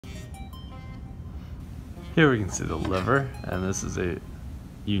Here we can see the liver, and this is a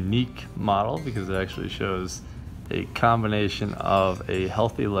unique model because it actually shows a combination of a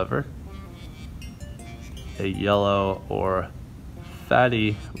healthy liver, a yellow or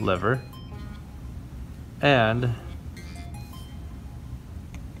fatty liver, and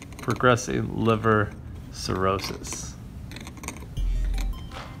progressing liver cirrhosis.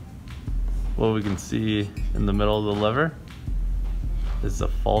 What we can see in the middle of the liver is the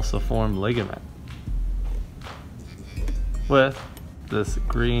falciform ligament with this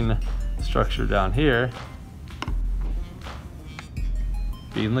green structure down here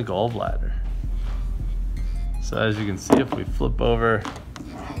being the gallbladder. So as you can see, if we flip over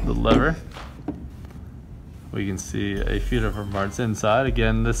the liver, we can see a few different parts inside.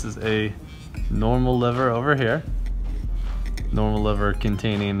 Again, this is a normal liver over here. Normal liver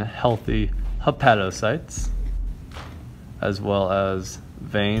containing healthy hepatocytes, as well as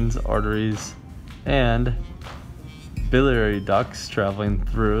veins, arteries, and biliary ducts traveling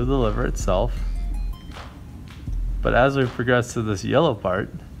through the liver itself. But as we progress to this yellow part,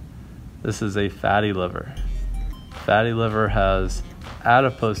 this is a fatty liver. Fatty liver has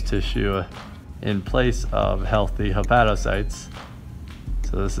adipose tissue in place of healthy hepatocytes.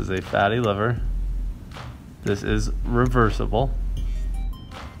 So this is a fatty liver. This is reversible.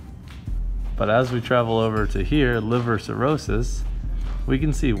 But as we travel over to here, liver cirrhosis, we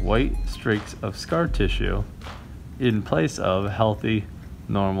can see white streaks of scar tissue in place of healthy,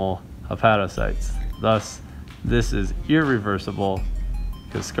 normal hepatocytes. Thus, this is irreversible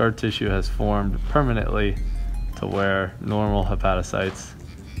because scar tissue has formed permanently to where normal hepatocytes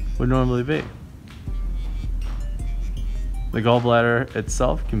would normally be. The gallbladder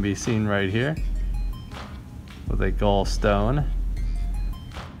itself can be seen right here with a gallstone.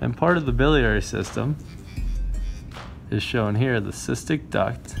 And part of the biliary system is shown here, the cystic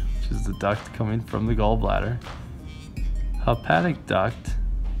duct, which is the duct coming from the gallbladder, hepatic duct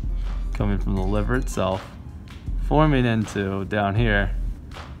coming from the liver itself, forming into, down here,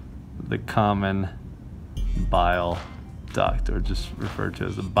 the common bile duct, or just referred to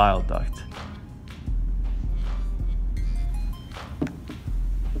as the bile duct.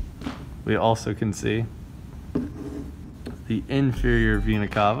 We also can see the inferior vena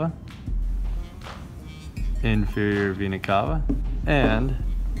cava, inferior vena cava, and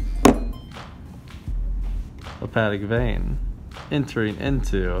hepatic vein entering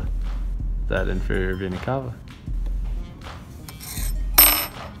into that inferior vena cava.